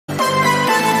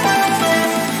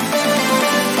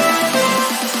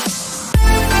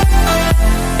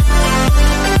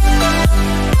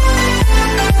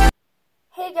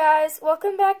guys,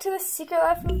 welcome back to the Secret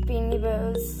Life of Beanie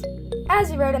Boos.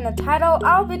 As you read in the title,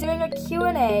 I'll be doing a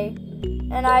Q&A.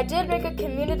 And I did make a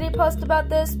community post about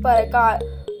this, but it got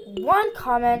one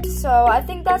comment, so I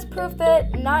think that's proof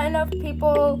that not enough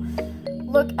people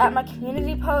look at my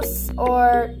community posts,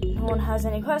 or no one has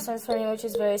any questions for me, which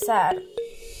is very sad.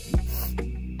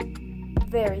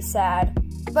 Very sad.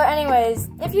 But anyways,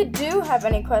 if you do have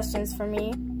any questions for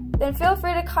me, then feel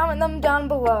free to comment them down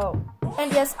below. And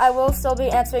yes, I will still be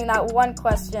answering that one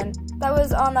question that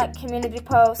was on that community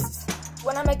post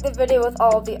when I make the video with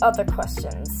all of the other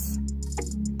questions.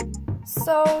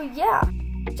 So yeah,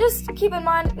 just keep in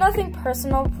mind, nothing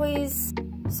personal please,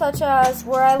 such as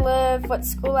where I live, what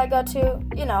school I go to,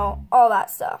 you know, all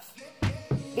that stuff.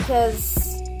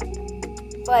 Because,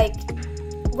 like,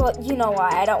 well, you know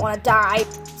why, I don't want to die.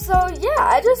 So yeah,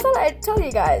 I just thought I'd tell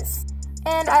you guys.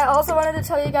 And I also wanted to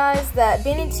tell you guys that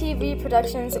Beanie TV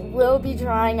Productions will be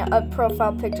drawing a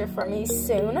profile picture for me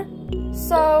soon.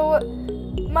 So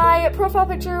my profile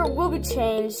picture will be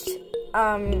changed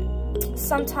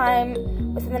sometime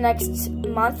within the next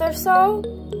month or so.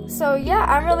 So yeah,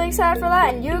 I'm really excited for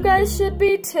that, and you guys should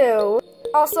be too.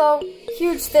 Also,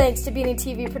 huge thanks to Beanie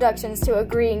TV Productions to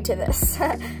agreeing to this.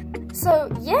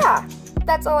 So yeah,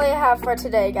 that's all I have for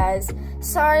today, guys.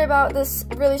 Sorry about this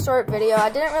really short video. I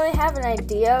didn't really have an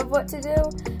idea of what to do,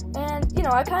 and you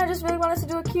know, I kind of just really wanted to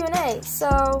do a Q&A.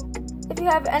 So if you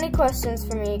have any questions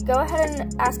for me, go ahead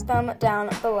and ask them down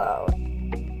below.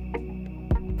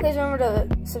 Please remember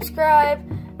to subscribe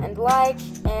and like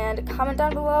and comment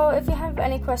down below if you have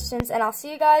any questions, and I'll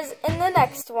see you guys in the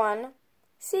next one.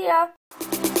 See ya!